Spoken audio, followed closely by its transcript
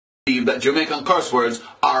believe that Jamaican curse words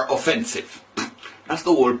are offensive. That's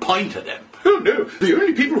the whole point of them. Oh no, the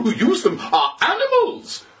only people who use them are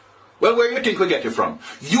animals. Well, where do you think we get it from?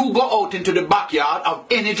 You go out into the backyard of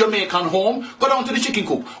any Jamaican home, go down to the chicken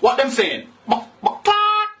coop. What them saying? Buck, buck,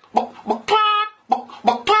 clack, buck, buck, clack, buck,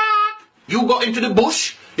 buck, clack. You go into the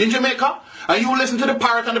bush in Jamaica, and you listen to the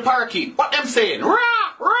parrot and the parakeet. What them saying? Rah,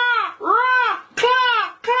 rah, rah,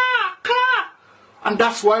 clack, clack, clack. And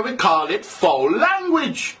that's why we call it foul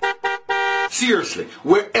language. Seriously,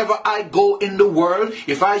 wherever I go in the world,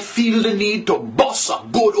 if I feel the need to bust a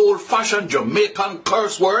good old-fashioned Jamaican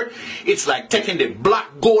curse word, it's like taking the black,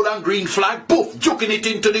 gold and green flag, poof, juking it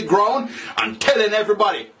into the ground and telling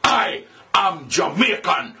everybody, I am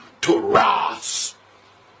Jamaican to ras.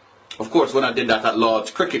 Of course, when I did that at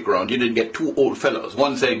Lord's cricket ground, you did get two old fellows,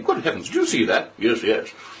 one saying, good heavens, did you see that? Yes, yes.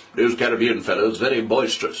 Those Caribbean fellows, very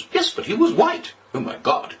boisterous. Yes, but he was white. Oh my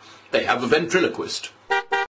God, they have a ventriloquist.